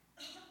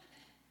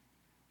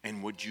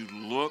 And would you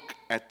look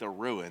at the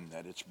ruin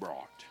that it's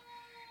brought?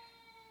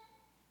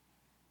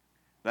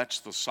 That's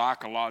the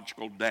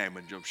psychological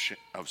damage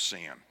of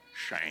sin,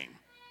 shame.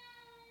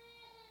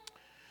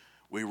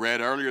 We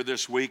read earlier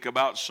this week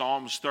about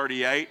Psalms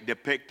 38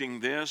 depicting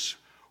this,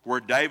 where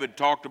David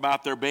talked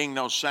about there being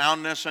no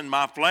soundness in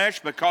my flesh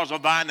because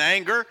of thine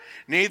anger,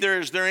 neither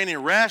is there any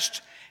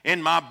rest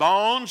in my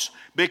bones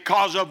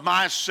because of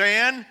my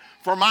sin.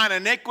 For mine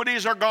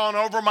iniquities are gone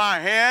over my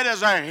head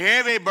as a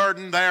heavy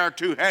burden, they are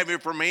too heavy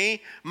for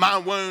me. My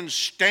wounds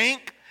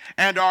stink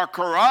and are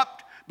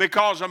corrupt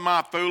because of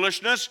my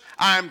foolishness.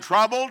 I am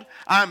troubled,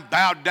 I am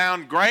bowed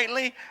down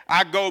greatly.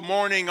 I go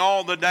mourning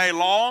all the day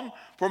long,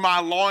 for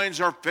my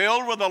loins are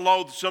filled with a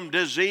loathsome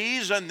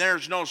disease, and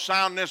there's no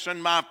soundness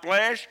in my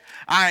flesh.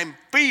 I am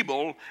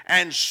feeble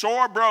and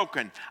sore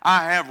broken.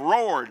 I have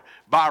roared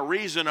by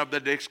reason of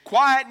the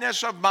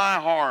disquietness of my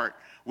heart.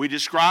 We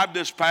described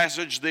this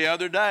passage the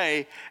other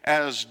day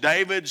as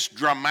David's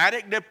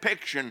dramatic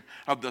depiction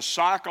of the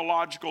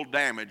psychological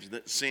damage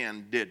that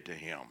sin did to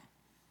him.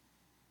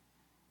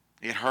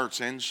 It hurts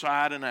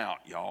inside and out,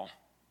 y'all,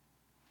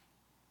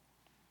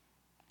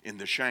 in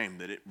the shame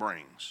that it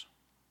brings.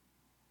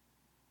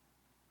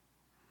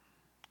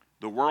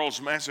 The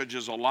world's message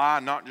is a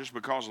lie, not just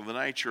because of the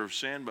nature of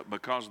sin, but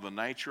because of the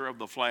nature of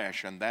the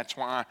flesh. And that's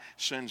why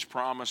sin's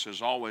promise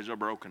is always a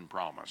broken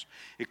promise.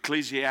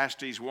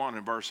 Ecclesiastes 1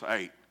 and verse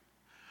 8.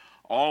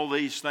 All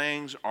these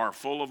things are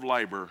full of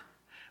labor.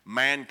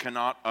 Man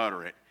cannot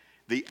utter it.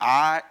 The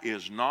eye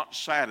is not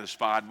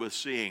satisfied with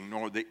seeing,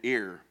 nor the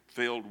ear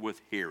filled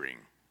with hearing.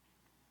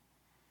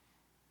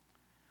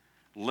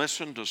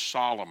 Listen to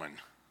Solomon.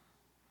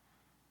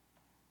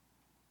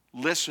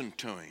 Listen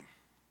to him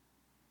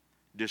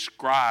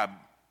describe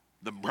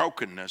the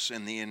brokenness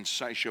and the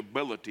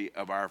insatiability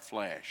of our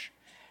flesh.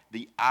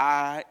 The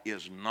eye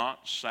is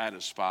not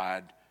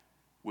satisfied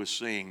with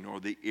seeing, nor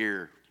the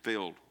ear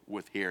filled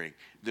with hearing.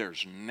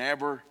 There's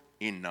never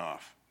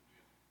enough.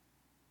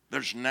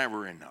 There's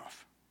never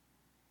enough.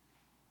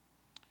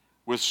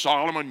 With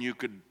Solomon, you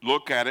could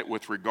look at it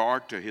with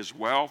regard to his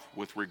wealth,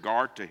 with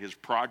regard to his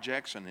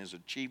projects and his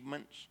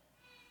achievements.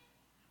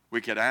 We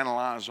could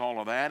analyze all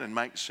of that and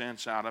make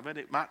sense out of it.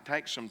 It might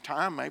take some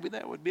time. Maybe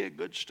that would be a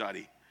good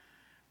study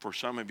for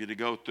some of you to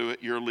go through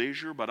at your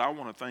leisure, but I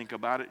want to think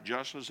about it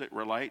just as it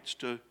relates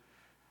to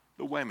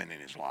the women in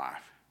his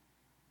life.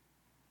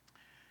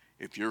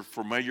 If you're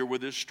familiar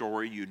with his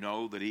story, you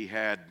know that he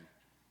had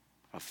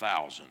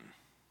 1,000,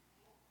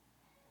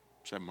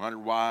 700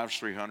 wives,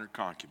 300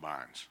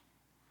 concubines.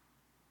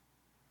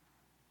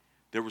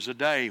 There was a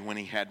day when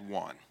he had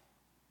one.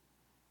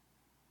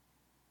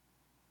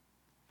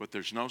 But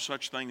there's no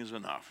such thing as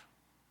enough.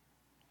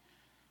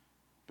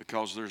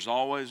 Because there's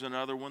always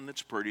another one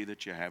that's pretty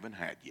that you haven't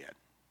had yet.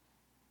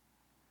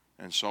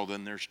 And so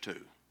then there's 2.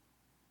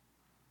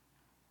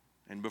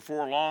 And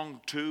before long,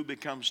 2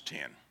 becomes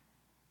 10.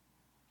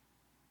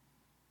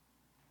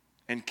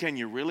 And can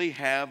you really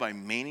have a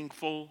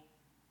meaningful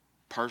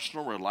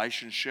personal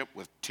relationship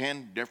with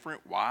 10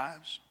 different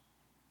wives?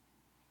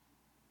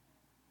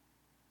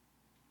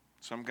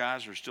 Some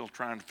guys are still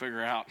trying to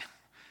figure out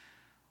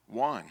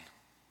one.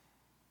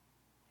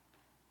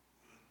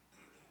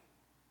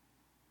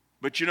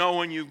 But you know,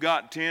 when you've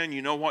got 10,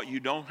 you know what you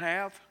don't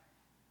have?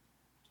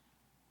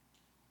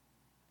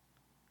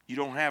 You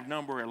don't have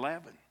number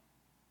 11.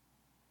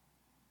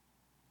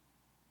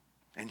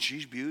 And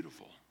she's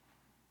beautiful.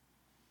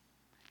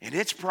 And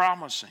it's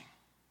promising.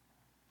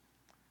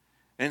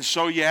 And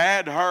so you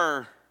add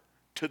her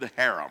to the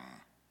harem.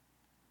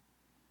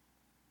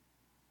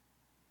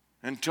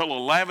 Until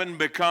 11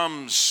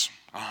 becomes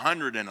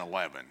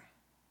 111.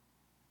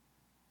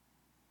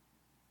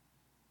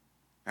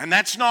 And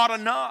that's not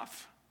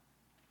enough.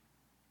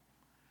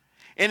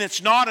 And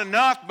it's not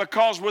enough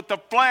because with the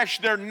flesh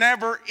there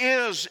never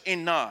is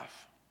enough.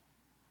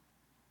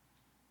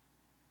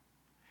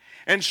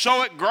 And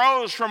so it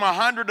grows from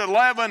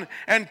 111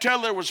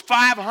 until there was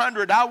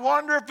 500. I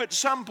wonder if at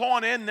some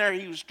point in there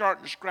he was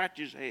starting to scratch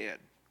his head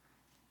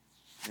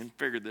and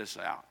figure this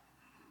out.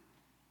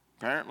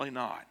 Apparently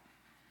not.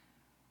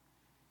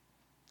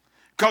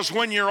 Because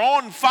when you're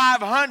on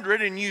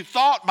 500 and you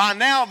thought by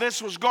now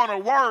this was going to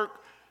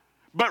work,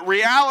 but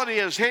reality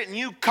is hitting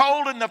you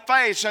cold in the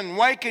face and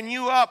waking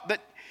you up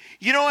that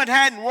You know, it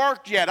hadn't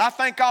worked yet. I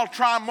think I'll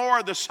try more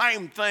of the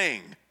same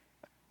thing.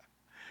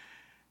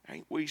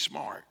 Ain't we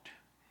smart?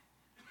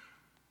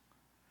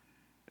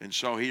 And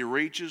so he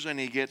reaches and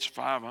he gets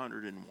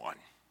 501.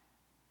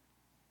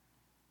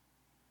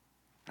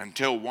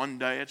 Until one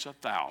day it's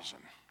 1,000.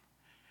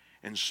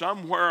 And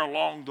somewhere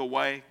along the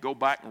way, go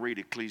back and read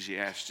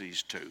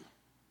Ecclesiastes 2.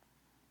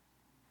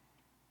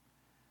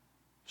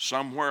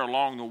 Somewhere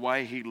along the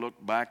way, he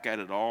looked back at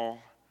it all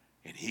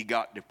and he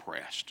got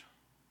depressed.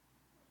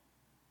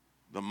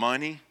 The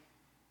money,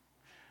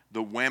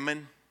 the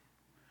women,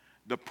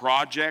 the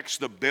projects,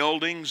 the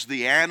buildings,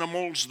 the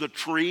animals, the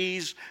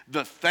trees,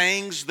 the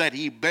things that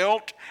he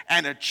built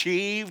and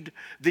achieved,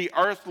 the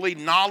earthly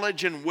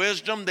knowledge and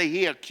wisdom that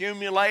he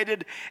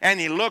accumulated, and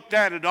he looked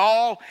at it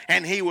all,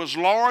 and he was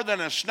lower than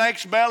a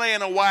snake's belly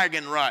in a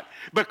wagon rut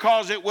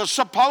because it was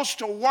supposed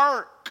to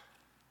work,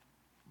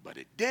 but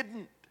it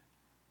didn't.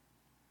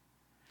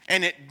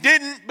 And it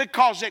didn't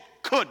because it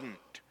couldn't.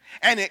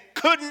 And it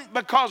couldn't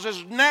because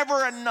it's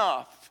never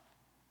enough.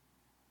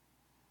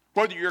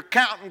 Whether you're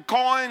counting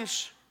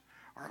coins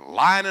or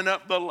lining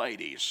up the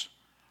ladies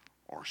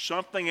or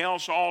something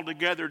else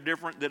altogether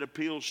different that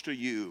appeals to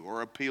you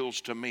or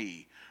appeals to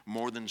me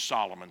more than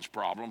Solomon's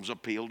problems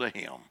appeal to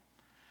him.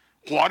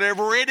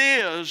 Whatever it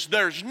is,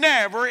 there's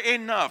never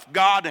enough.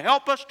 God,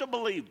 help us to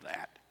believe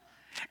that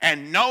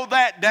and know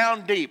that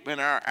down deep in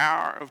our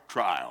hour of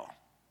trial.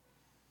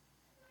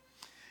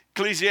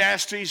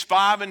 Ecclesiastes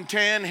 5 and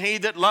 10, he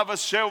that loveth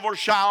silver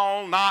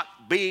shall not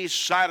be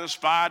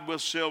satisfied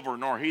with silver,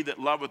 nor he that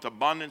loveth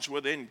abundance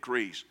with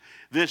increase.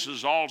 This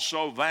is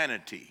also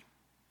vanity.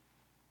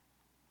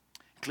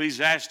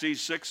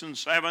 Ecclesiastes 6 and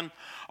 7,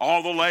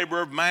 all the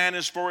labor of man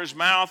is for his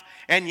mouth,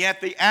 and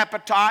yet the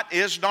appetite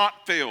is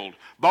not filled.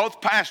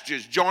 Both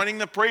passages joining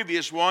the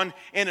previous one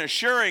in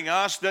assuring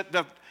us that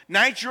the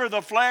nature of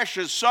the flesh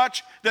is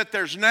such that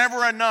there's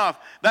never enough.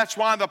 That's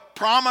why the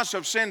promise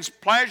of sin's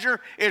pleasure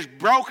is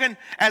broken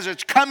as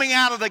it's coming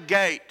out of the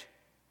gate.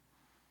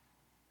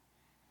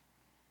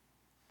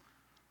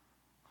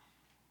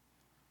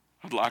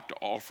 I'd like to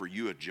offer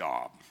you a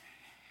job.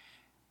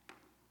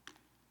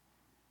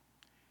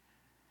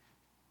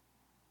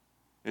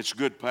 It's a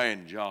good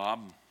paying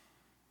job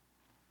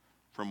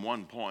from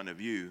one point of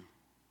view.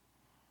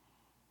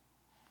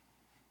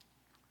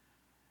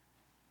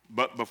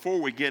 But before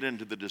we get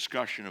into the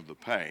discussion of the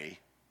pay,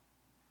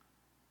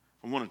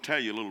 I want to tell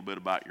you a little bit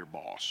about your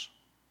boss.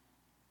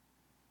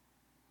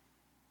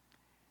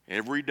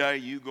 Every day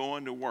you go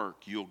into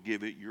work, you'll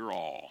give it your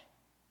all.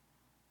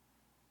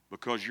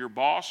 Because your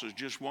boss is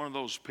just one of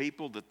those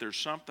people that there's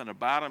something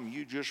about them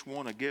you just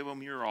want to give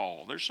them your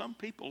all. There's some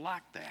people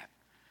like that.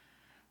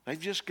 They've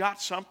just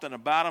got something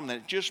about them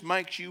that just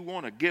makes you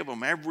want to give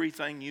them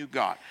everything you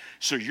got.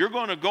 So you're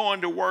going to go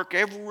into work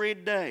every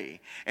day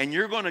and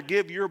you're going to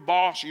give your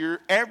boss your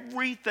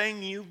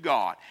everything you've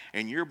got.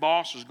 And your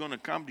boss is going to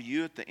come to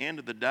you at the end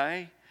of the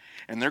day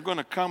and they're going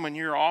to come in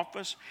your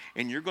office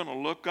and you're going to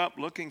look up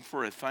looking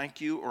for a thank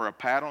you or a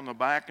pat on the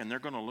back, and they're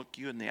going to look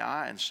you in the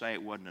eye and say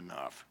it wasn't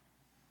enough.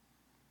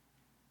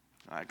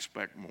 I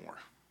expect more.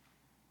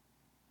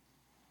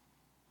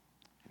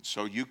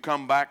 So you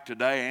come back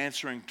today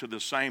answering to the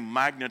same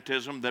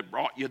magnetism that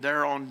brought you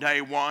there on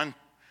day one,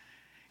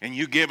 and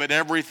you give it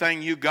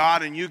everything you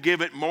got, and you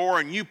give it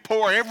more, and you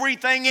pour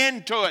everything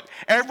into it,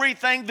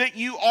 everything that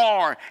you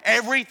are,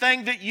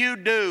 everything that you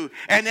do.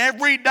 And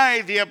every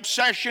day the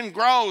obsession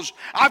grows.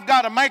 I've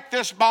got to make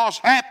this boss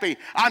happy.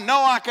 I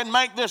know I can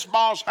make this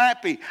boss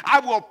happy. I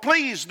will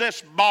please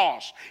this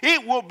boss.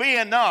 It will be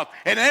enough.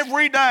 And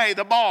every day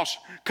the boss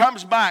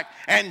comes back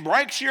and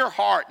breaks your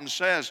heart and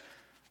says,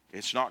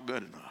 it's not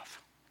good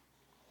enough.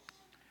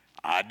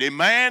 I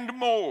demand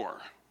more.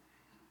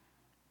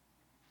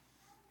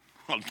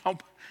 Well,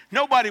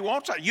 nobody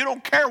wants that. You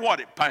don't care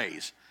what it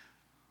pays.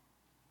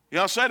 You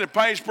know, I said it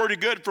pays pretty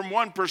good from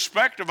one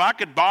perspective. I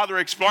could bother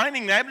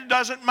explaining that. It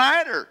doesn't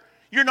matter.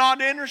 You're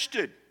not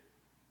interested.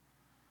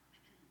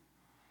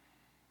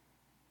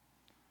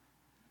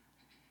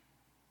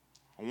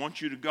 I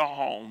want you to go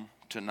home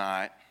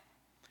tonight,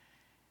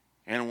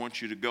 and I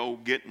want you to go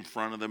get in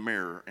front of the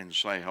mirror and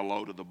say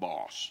hello to the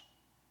boss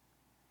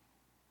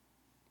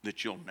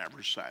that you'll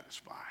never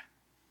satisfy.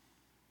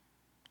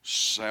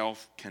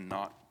 Self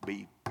cannot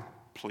be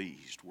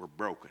pleased. We're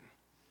broken.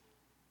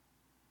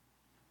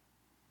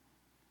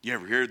 You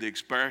ever hear the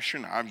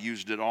expression? I've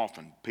used it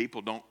often.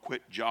 People don't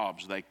quit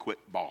jobs, they quit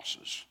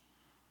bosses.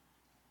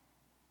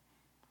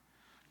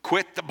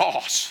 Quit the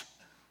boss.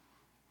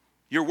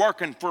 You're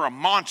working for a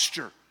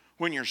monster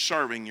when you're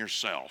serving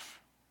yourself.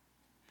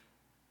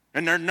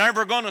 And they're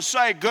never going to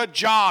say, good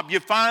job, you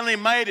finally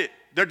made it.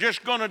 They're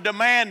just going to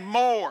demand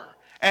more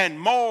and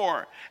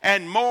more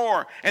and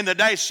more. And the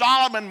day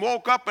Solomon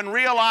woke up and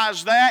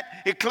realized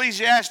that,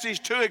 Ecclesiastes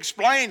 2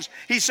 explains,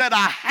 he said,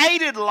 I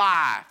hated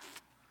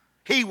life.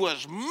 He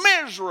was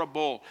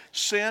miserable.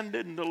 Sin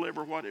didn't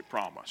deliver what it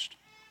promised.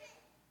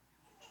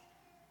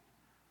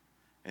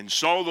 And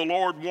so the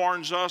Lord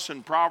warns us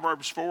in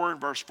Proverbs 4,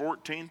 verse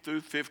 14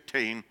 through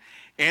 15,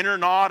 enter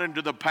not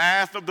into the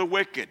path of the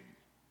wicked.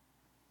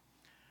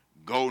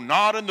 Go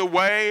not in the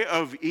way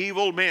of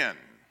evil men.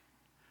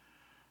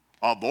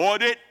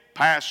 Avoid it,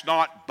 pass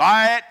not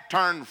by it,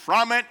 turn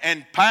from it,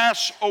 and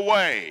pass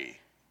away.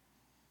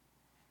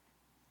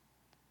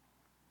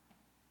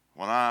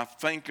 When I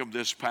think of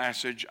this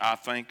passage, I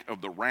think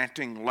of the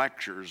ranting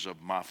lectures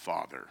of my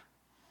father.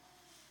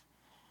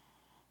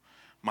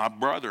 My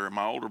brother,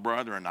 my older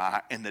brother, and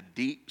I, in the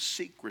deep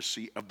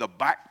secrecy of the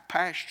back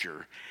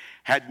pasture,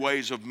 had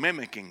ways of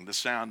mimicking the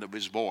sound of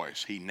his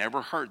voice. He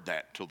never heard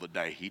that till the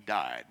day he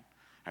died,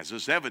 as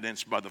is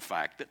evidenced by the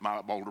fact that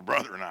my older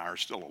brother and I are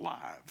still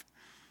alive.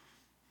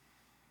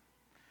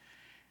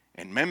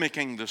 And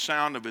mimicking the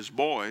sound of his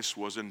voice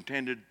was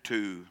intended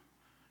to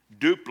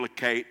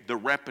duplicate the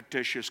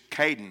repetitious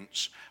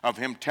cadence of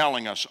him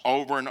telling us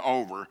over and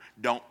over,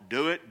 don't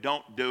do it,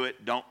 don't do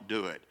it, don't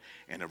do it,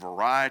 in a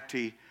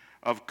variety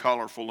of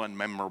colorful and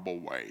memorable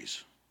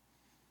ways.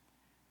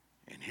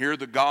 And here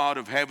the God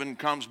of heaven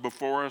comes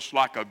before us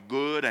like a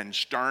good and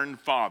stern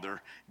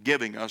father,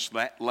 giving us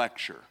that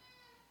lecture.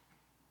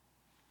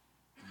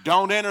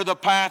 Don't enter the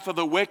path of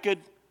the wicked.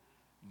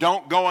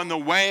 Don't go in the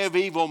way of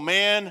evil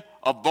men.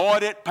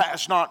 Avoid it,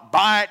 pass not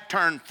by it,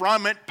 turn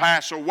from it,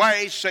 pass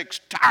away. 6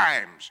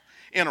 times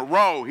in a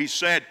row he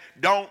said,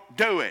 don't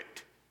do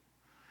it.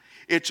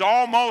 It's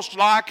almost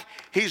like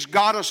he's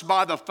got us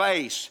by the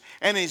face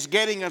and he's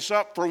getting us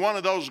up for one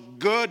of those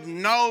good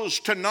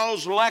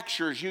nose-to-nose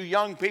lectures you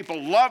young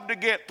people love to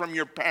get from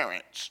your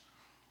parents.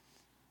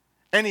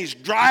 And he's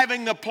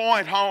driving the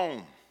point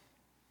home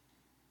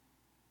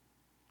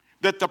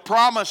that the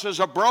promise is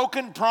a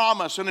broken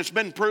promise, and it's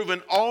been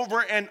proven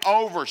over and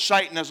over.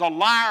 Satan is a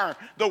liar.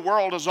 The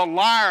world is a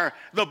liar.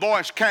 The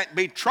voice can't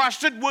be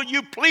trusted. Will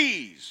you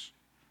please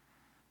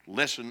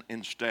listen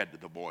instead to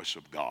the voice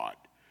of God?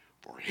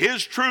 For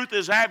his truth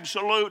is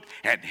absolute,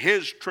 and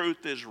his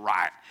truth is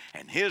right,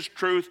 and his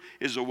truth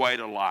is the way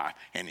to life.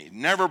 And he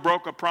never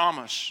broke a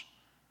promise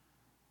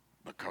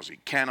because he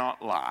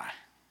cannot lie.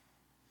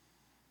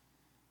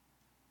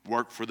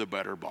 Work for the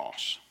better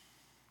boss.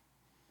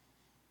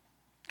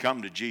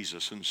 Come to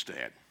Jesus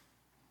instead.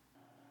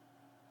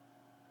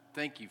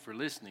 Thank you for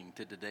listening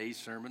to today's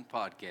sermon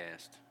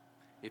podcast.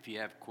 If you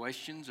have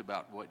questions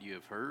about what you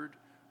have heard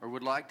or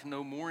would like to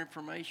know more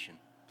information,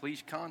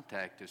 please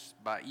contact us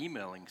by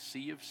emailing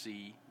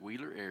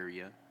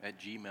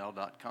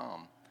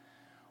cofcwheelerarea@gmail.com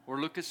or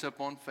look us up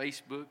on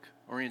Facebook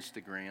or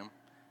Instagram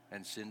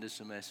and send us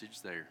a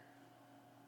message there.